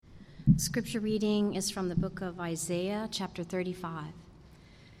Scripture reading is from the book of Isaiah, chapter 35.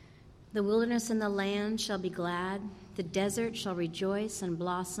 The wilderness and the land shall be glad. The desert shall rejoice and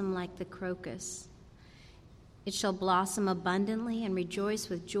blossom like the crocus. It shall blossom abundantly and rejoice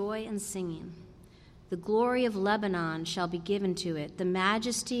with joy and singing. The glory of Lebanon shall be given to it, the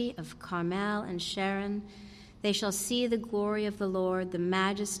majesty of Carmel and Sharon. They shall see the glory of the Lord, the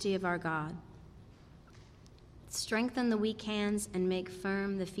majesty of our God. Strengthen the weak hands and make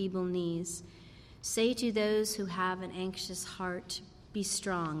firm the feeble knees. Say to those who have an anxious heart, be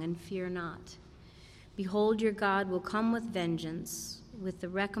strong and fear not. Behold, your God will come with vengeance. With the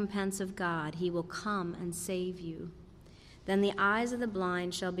recompense of God, he will come and save you. Then the eyes of the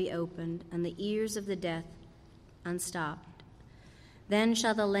blind shall be opened, and the ears of the deaf unstopped. Then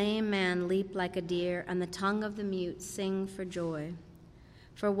shall the lame man leap like a deer, and the tongue of the mute sing for joy.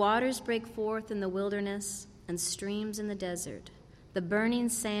 For waters break forth in the wilderness, and streams in the desert. The burning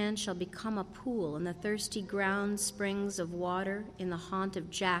sand shall become a pool, and the thirsty ground springs of water in the haunt of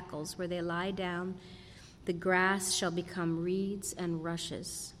jackals where they lie down. The grass shall become reeds and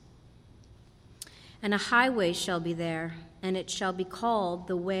rushes. And a highway shall be there, and it shall be called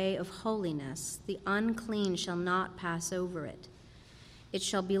the way of holiness. The unclean shall not pass over it. It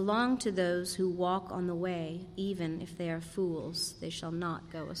shall belong to those who walk on the way, even if they are fools, they shall not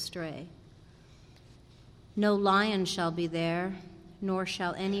go astray. No lion shall be there, nor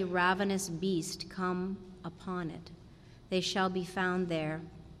shall any ravenous beast come upon it. They shall be found there,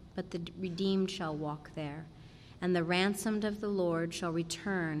 but the redeemed shall walk there. And the ransomed of the Lord shall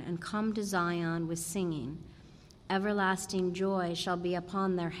return and come to Zion with singing. Everlasting joy shall be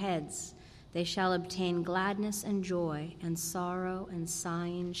upon their heads. They shall obtain gladness and joy, and sorrow and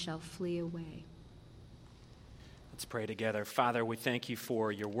sighing shall flee away. Let's pray together. Father, we thank you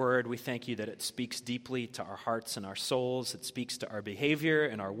for your word. We thank you that it speaks deeply to our hearts and our souls. It speaks to our behavior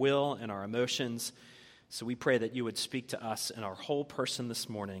and our will and our emotions. So we pray that you would speak to us and our whole person this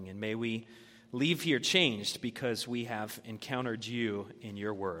morning, and may we leave here changed because we have encountered you in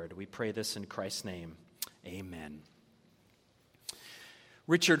your word. We pray this in Christ's name. Amen.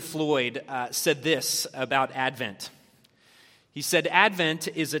 Richard Floyd said this about Advent. He said, Advent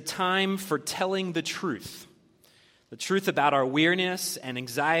is a time for telling the truth. The truth about our weariness and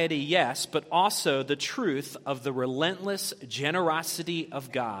anxiety, yes, but also the truth of the relentless generosity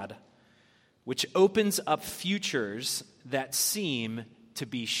of God, which opens up futures that seem to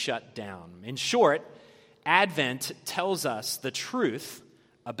be shut down. In short, Advent tells us the truth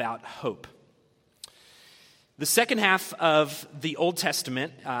about hope. The second half of the Old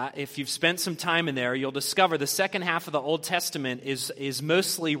Testament, if you've spent some time in there, you'll discover the second half of the Old Testament is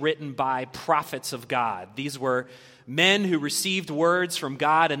mostly written by prophets of God. These were men who received words from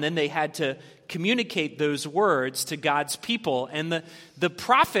God, and then they had to communicate those words to God's people. And the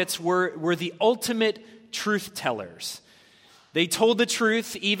prophets were the ultimate truth tellers. They told the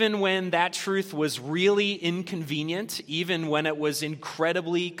truth even when that truth was really inconvenient, even when it was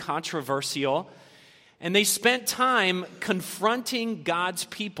incredibly controversial. And they spent time confronting God's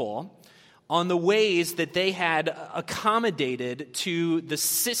people on the ways that they had accommodated to the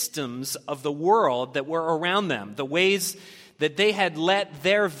systems of the world that were around them, the ways that they had let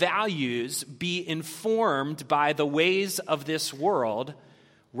their values be informed by the ways of this world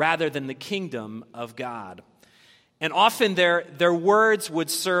rather than the kingdom of God. And often their words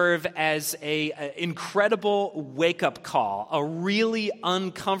would serve as an incredible wake-up call, a really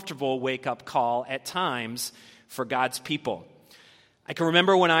uncomfortable wake-up call at times for God's people. I can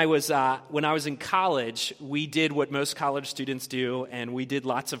remember when I was in college, we did what most college students do, and we did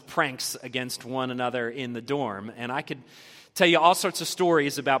lots of pranks against one another in the dorm. And I could tell you all sorts of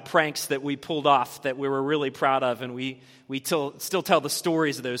stories about pranks that we pulled off that we were really proud of, and we still tell the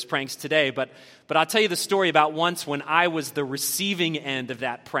stories of those pranks today. But I'll tell you the story about once when I was the receiving end of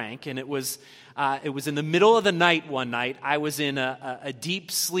that prank, and it was in the middle of the night one night. I was in a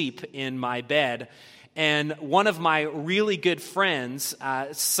deep sleep in my bed, and one of my really good friends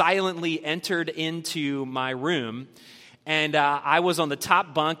silently entered into my room. And I was on the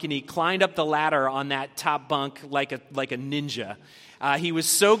top bunk, and he climbed up the ladder on that top bunk like a ninja. He was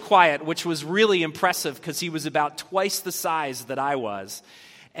so quiet, which was really impressive because he was about twice the size that I was.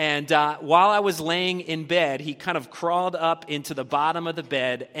 And while I was laying in bed, he kind of crawled up into the bottom of the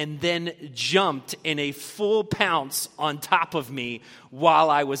bed and then jumped in a full pounce on top of me while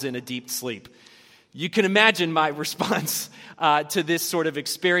I was in a deep sleep. You can imagine my response to this sort of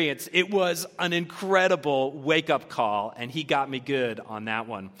experience. It was an incredible wake-up call, and he got me good on that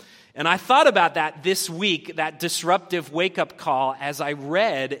one. And I thought about that this week, that disruptive wake-up call, as I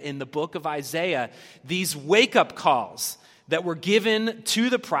read in the book of Isaiah, these wake-up calls that were given to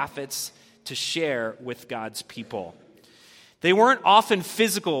the prophets to share with God's people. They weren't often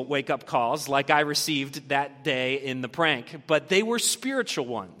physical wake-up calls like I received that day in the prank, but they were spiritual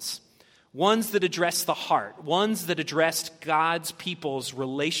ones that addressed the heart, ones that addressed God's people's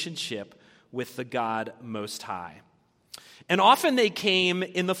relationship with the God Most High. And often they came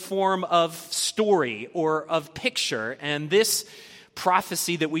in the form of story or of picture, and this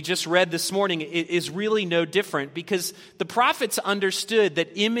prophecy that we just read this morning is really no different, because the prophets understood that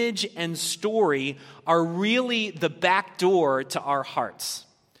image and story are really the back door to our hearts.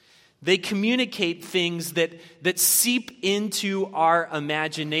 They communicate things that seep into our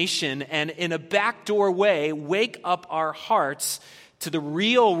imagination and in a backdoor way wake up our hearts to the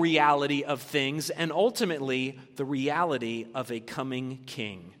real reality of things and ultimately the reality of a coming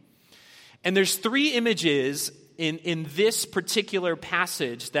king. And there's three images in this particular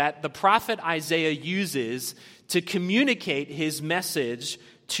passage that the prophet Isaiah uses to communicate his message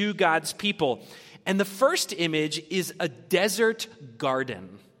to God's people. And the first image is a desert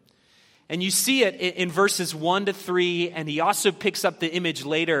garden. And you see it in verses 1 to 3, and he also picks up the image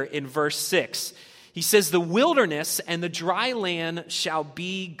later in verse 6. He says, "The wilderness and the dry land shall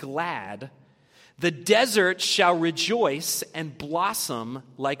be glad. The desert shall rejoice and blossom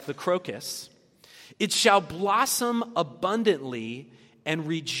like the crocus. It shall blossom abundantly and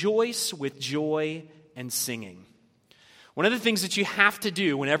rejoice with joy and singing." One of the things that you have to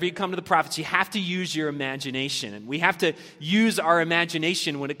do whenever you come to the prophets, you have to use your imagination. And we have to use our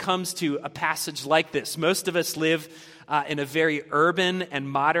imagination when it comes to a passage like this. Most of us live in a very urban and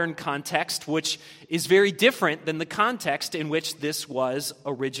modern context, which is very different than the context in which this was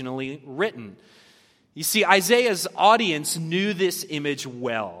originally written. You see, Isaiah's audience knew this image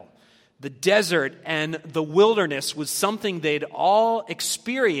well. The desert and the wilderness was something they'd all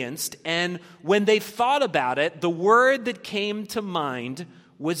experienced, and when they thought about it, the word that came to mind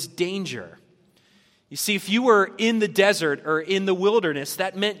was danger. You see, if you were in the desert or in the wilderness,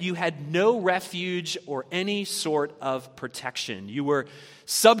 that meant you had no refuge or any sort of protection. You were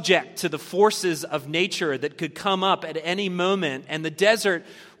subject to the forces of nature that could come up at any moment, and the desert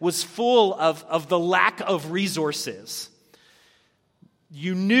was full of the lack of resources.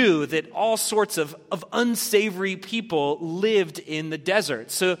 You knew that all sorts of unsavory people lived in the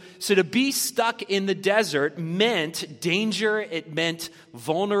desert. So to be stuck in the desert meant danger, it meant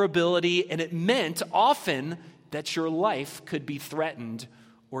vulnerability, and it meant often that your life could be threatened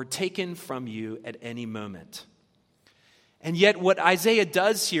or taken from you at any moment. And yet what Isaiah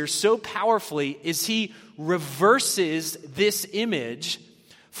does here so powerfully is he reverses this image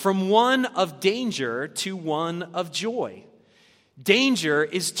from one of danger to one of joy. Danger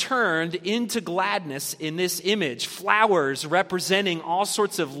is turned into gladness in this image. Flowers representing all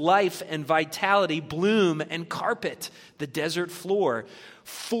sorts of life and vitality bloom and carpet the desert floor.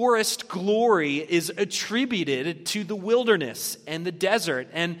 Forest glory is attributed to the wilderness and the desert.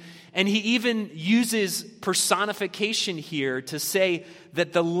 And he even uses personification here to say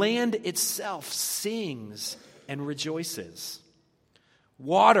that the land itself sings and rejoices.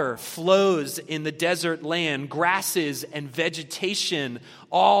 Water flows in the desert land. Grasses and vegetation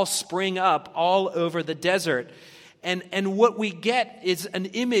all spring up all over the desert. And what we get is an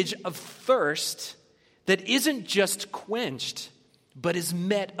image of thirst that isn't just quenched, but is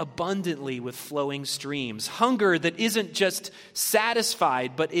met abundantly with flowing streams. Hunger that isn't just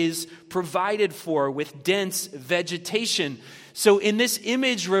satisfied, but is provided for with dense vegetation. So in this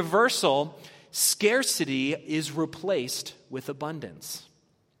image reversal, scarcity is replaced with abundance.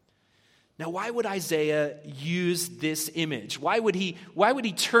 Now, why would Isaiah use this image? Why would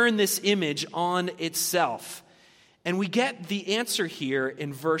he turn this image on itself? And we get the answer here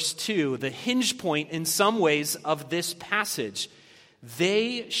in verse 2, the hinge point in some ways of this passage.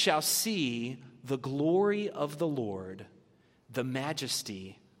 They shall see the glory of the Lord, the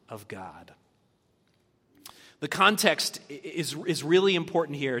majesty of God. The context is really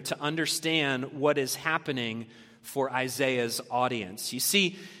important here to understand what is happening for Isaiah's audience. You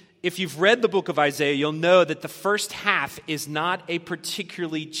see, if you've read the book of Isaiah, you'll know that the first half is not a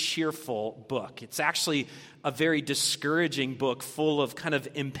particularly cheerful book. It's actually a very discouraging book full of kind of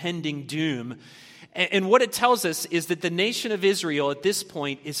impending doom. And what it tells us is that the nation of Israel at this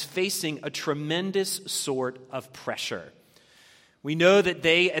point is facing a tremendous sort of pressure. We know that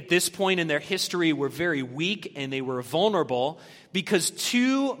they, at this point in their history, were very weak and they were vulnerable because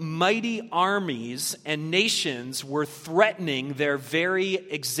two mighty armies and nations were threatening their very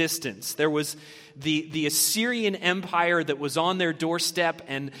existence. There was the Assyrian Empire that was on their doorstep,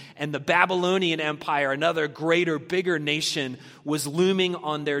 and the Babylonian Empire, another greater, bigger nation, was looming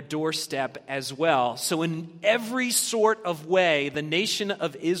on their doorstep as well. So in every sort of way, the nation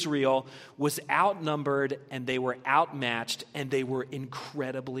of Israel was outnumbered, and they were outmatched, and they were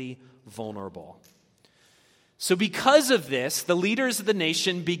incredibly vulnerable. So because of this, the leaders of the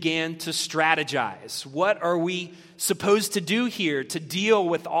nation began to strategize. What are we supposed to do here to deal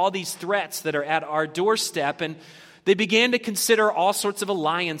with all these threats that are at our doorstep? And they began to consider all sorts of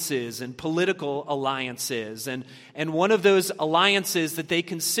alliances and political alliances. And one of those alliances that they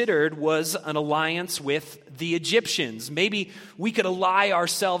considered was an alliance with the Egyptians. Maybe we could ally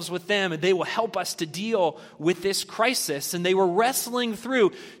ourselves with them and they will help us to deal with this crisis. And they were wrestling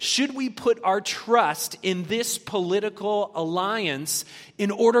through, should we put our trust in this political alliance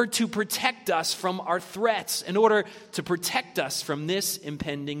in order to protect us from our threats, in order to protect us from this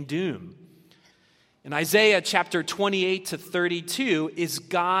impending doom? In Isaiah chapter 28 to 32 is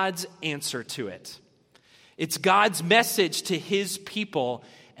God's answer to it. It's God's message to his people,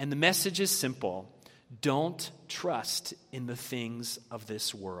 and the message is simple. Don't trust in the things of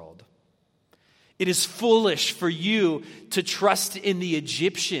this world. It is foolish for you to trust in the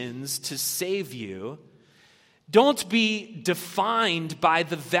Egyptians to save you. Don't be defined by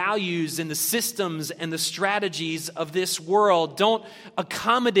the values and the systems and the strategies of this world. Don't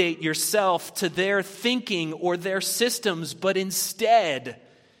accommodate yourself to their thinking or their systems, but instead,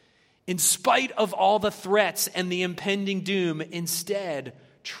 in spite of all the threats and the impending doom, instead,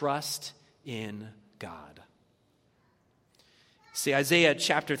 trust in God. See, Isaiah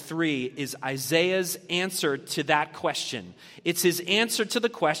chapter 3 is Isaiah's answer to that question. It's his answer to the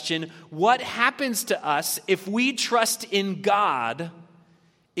question, what happens to us if we trust in God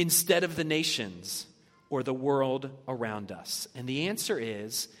instead of the nations or the world around us? And the answer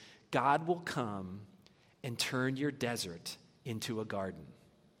is, God will come and turn your desert into a garden.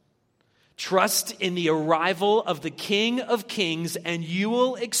 Trust in the arrival of the King of Kings, and you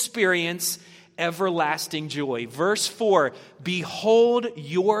will experience everlasting joy. Verse 4, behold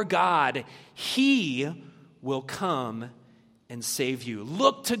your God, he will come and save you.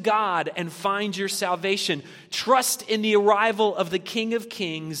 Look to God and find your salvation. Trust in the arrival of the King of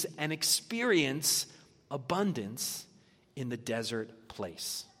Kings and experience abundance in the desert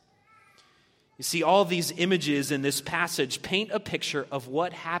place. You see, all these images in this passage paint a picture of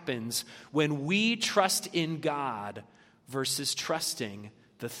what happens when we trust in God versus trusting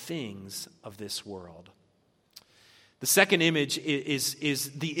the things of this world. The second image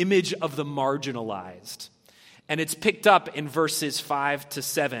is the image of the marginalized. And it's picked up in verses 5 to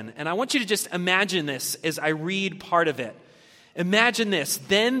 7. And I want you to just imagine this as I read part of it. Imagine this.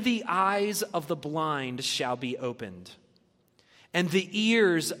 Then the eyes of the blind shall be opened, and the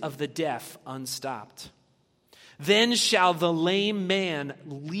ears of the deaf unstopped. Then shall the lame man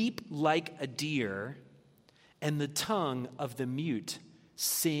leap like a deer, and the tongue of the mute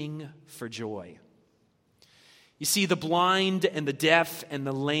sing for joy. You see, the blind and the deaf and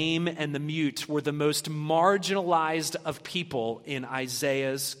the lame and the mute were the most marginalized of people in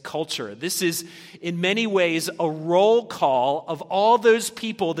Isaiah's culture. This is, in many ways, a roll call of all those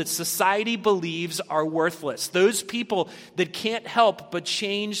people that society believes are worthless, those people that can't help but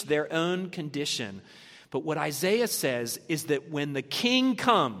change their own condition. But what Isaiah says is that when the king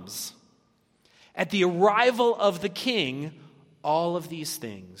comes, at the arrival of the king, all of these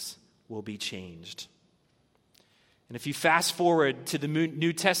things will be changed. And if you fast forward to the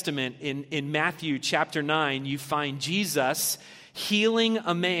New Testament in Matthew chapter 9, you find Jesus healing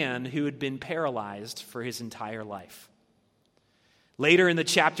a man who had been paralyzed for his entire life. Later in the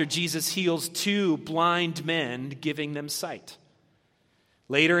chapter, Jesus heals 2 blind men, giving them sight.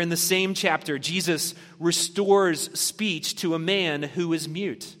 Later in the same chapter, Jesus restores speech to a man who is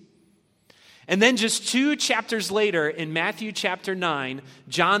mute. And then just 2 chapters later, in Matthew chapter 9,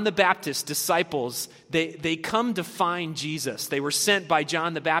 John the Baptist's disciples, they come to find Jesus. They were sent by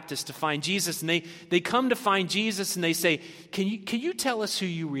John the Baptist to find Jesus, and they come to find Jesus and they say, can you tell us who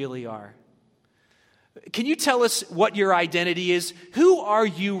you really are? Can you tell us what your identity is? Who are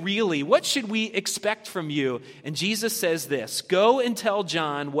you really? What should we expect from you? And Jesus says this, go and tell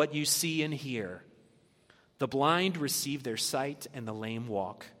John what you see and hear. The blind receive their sight and the lame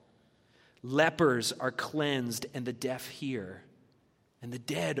walk. Lepers are cleansed and the deaf hear, and the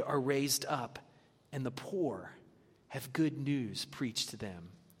dead are raised up, and the poor have good news preached to them.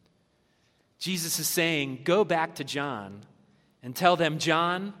 Jesus is saying, go back to John and tell them,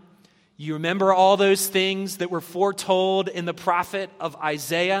 John, You remember all those things that were foretold in the prophet of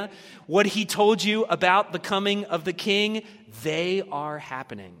Isaiah? What he told you about the coming of the king? They are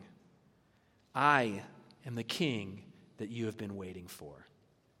happening. I am the king that you have been waiting for.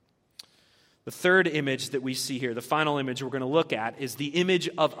 The third image that we see here, the final image we're going to look at, is the image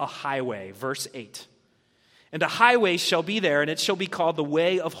of a highway, verse 8. And a highway shall be there, and it shall be called the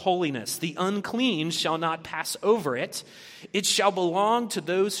way of holiness. The unclean shall not pass over it. It shall belong to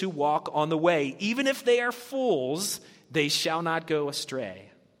those who walk on the way. Even if they are fools, they shall not go astray.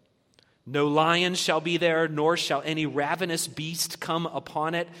 No lion shall be there, nor shall any ravenous beast come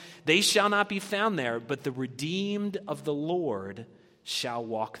upon it. They shall not be found there, but the redeemed of the Lord shall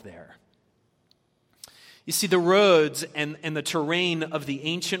walk there. You see, the roads and the terrain of the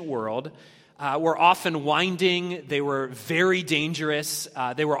ancient world were often winding, they were very dangerous,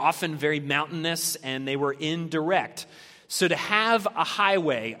 they were often very mountainous, and they were indirect. So to have a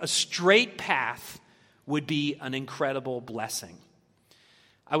highway, a straight path, would be an incredible blessing.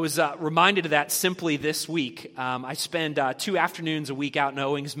 I was reminded of that simply this week. I spend 2 afternoons a week out in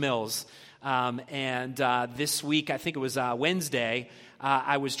Owings Mills, and this week, I think it was Wednesday,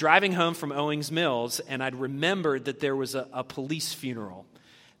 I was driving home from Owings Mills, and I'd remembered that there was a police funeral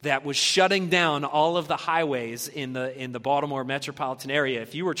that was shutting down all of the highways in the Baltimore metropolitan area.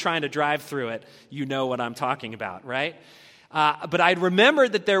 If you were trying to drive through it, you know what I'm talking about, right? But I'd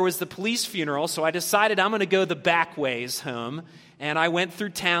remembered that there was the police funeral, so I decided I'm going to go the back ways home. And I went through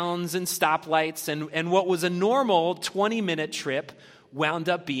towns and stoplights, and what was a normal 20-minute trip wound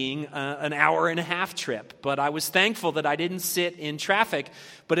up being an hour-and-a-half trip. But I was thankful that I didn't sit in traffic,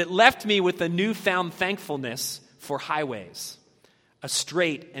 but it left me with a newfound thankfulness for highways. A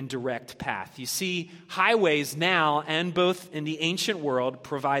straight and direct path. You see, highways now and both in the ancient world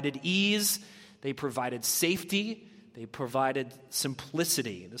provided ease, they provided safety, they provided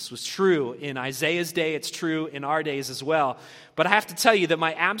simplicity. This was true in Isaiah's day, it's true in our days as well. But I have to tell you that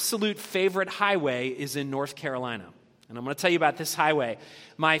my absolute favorite highway is in North Carolina. And I'm going to tell you about this highway.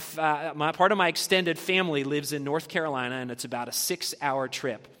 My part of my extended family lives in North Carolina, and it's about a 6-hour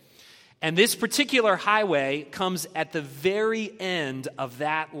trip. And this particular highway comes at the very end of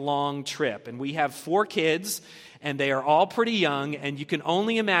that long trip. And we have 4 kids, and they are all pretty young, and you can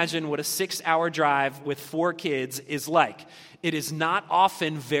only imagine what a 6-hour drive with 4 kids is like. It is not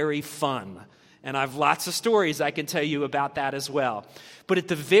often very fun. And I have lots of stories I can tell you about that as well. But at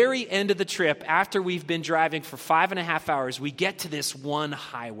the very end of the trip, after we've been driving for 5.5 hours, we get to this one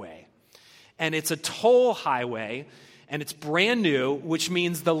highway. And it's a toll highway, and it's brand new, which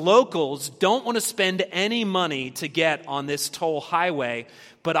means the locals don't want to spend any money to get on this toll highway,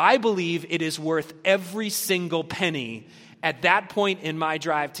 but I believe it is worth every single penny at that point in my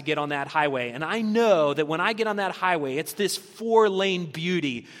drive to get on that highway. And I know that when I get on that highway, it's this 4-lane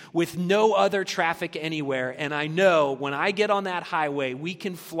beauty with no other traffic anywhere. And I know when I get on that highway, we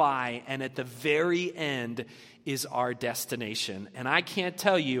can fly, and at the very end is our destination. And I can't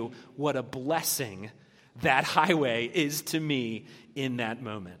tell you what a blessing that highway is to me in that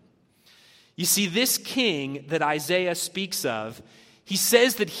moment. You see, this king that Isaiah speaks of, he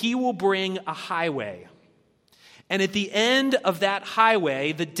says that he will bring a highway. And at the end of that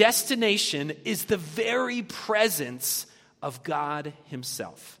highway, the destination is the very presence of God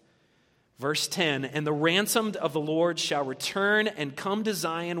himself. Verse 10, and the ransomed of the Lord shall return and come to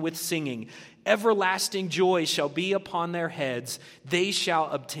Zion with singing. Everlasting joy shall be upon their heads. They shall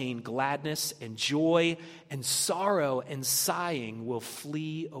obtain gladness and joy, and sorrow and sighing will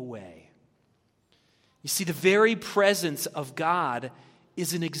flee away. You see, the very presence of God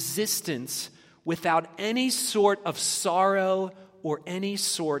is an existence without any sort of sorrow or any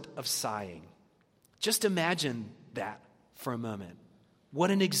sort of sighing. Just imagine that for a moment. What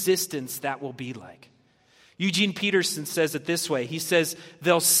an existence that will be like. Eugene Peterson says it this way. He says,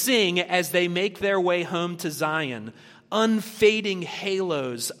 they'll sing as they make their way home to Zion, unfading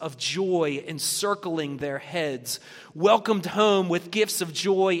halos of joy encircling their heads, welcomed home with gifts of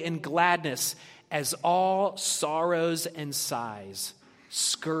joy and gladness as all sorrows and sighs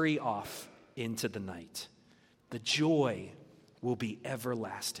scurry off into the night. The joy will be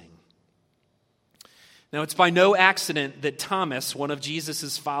everlasting. Now, it's by no accident that Thomas, one of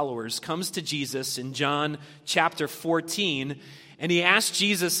Jesus' followers, comes to Jesus in John chapter 14, and he asks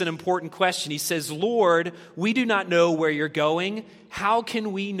Jesus an important question. He says, Lord, we do not know where you're going. How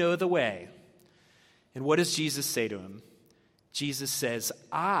can we know the way? And what does Jesus say to him? Jesus says,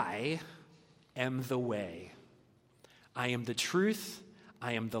 I am the way. I am the truth.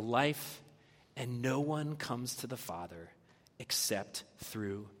 I am the life. And no one comes to the Father except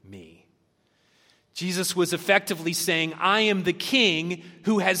through me. Jesus was effectively saying, I am the king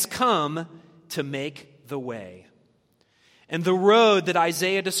who has come to make the way. And the road that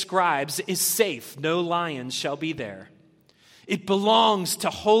Isaiah describes is safe. No lions shall be there. It belongs to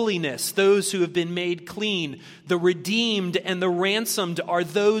holiness, those who have been made clean. The redeemed and the ransomed are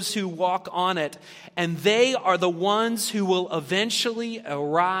those who walk on it. And they are the ones who will eventually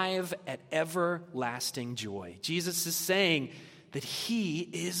arrive at everlasting joy. Jesus is saying that he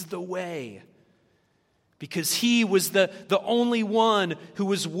is the way, because he was the only one who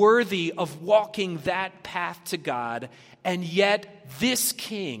was worthy of walking that path to God. And yet this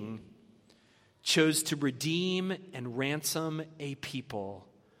king chose to redeem and ransom a people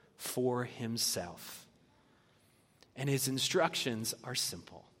for himself. And his instructions are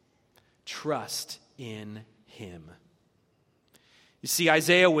simple. Trust in him. You see,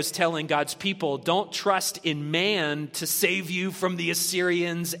 Isaiah was telling God's people, don't trust in man to save you from the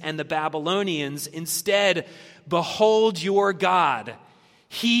Assyrians and the Babylonians. Instead, behold your God.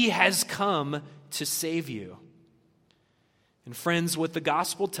 He has come to save you. And friends, what the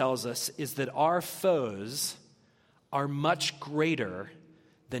gospel tells us is that our foes are much greater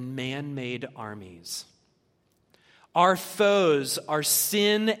than man-made armies. Our foes are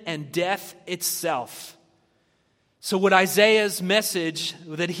sin and death itself. So what Isaiah's message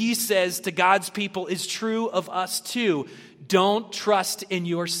that he says to God's people is true of us too. Don't trust in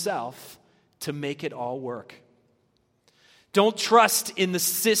yourself to make it all work. Don't trust in the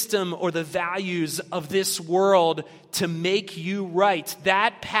system or the values of this world to make you right.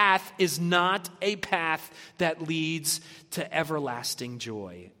 That path is not a path that leads to everlasting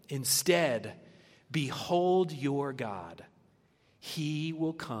joy. Instead, behold your God. He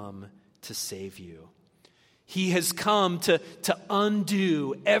will come to save you. He has come to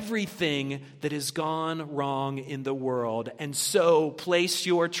undo everything that has gone wrong in the world. And so place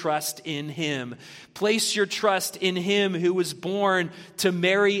your trust in him. Place your trust in him who was born to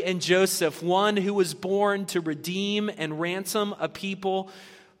Mary and Joseph, one who was born to redeem and ransom a people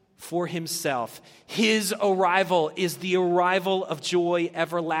for himself. His arrival is the arrival of joy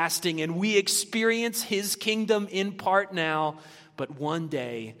everlasting, and we experience his kingdom in part now, but one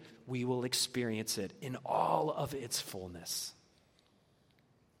day we will experience it in all of its fullness.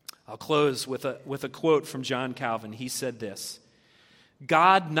 I'll close with a quote from John Calvin. He said this: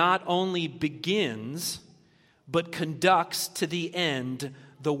 God not only begins, but conducts to the end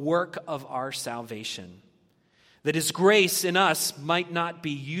the work of our salvation, that his grace in us might not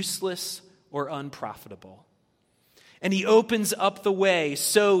be useless or unprofitable. And he opens up the way,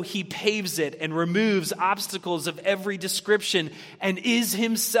 so he paves it and removes obstacles of every description and is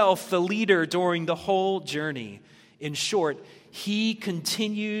himself the leader during the whole journey. In short, he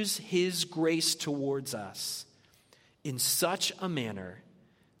continues his grace towards us in such a manner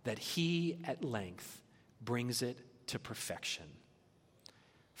that he at length brings it to perfection.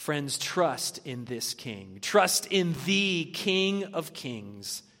 Friends, trust in this King. Trust in the King of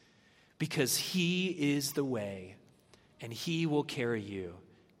Kings, because he is the way, and he will carry you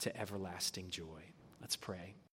to everlasting joy. Let's pray.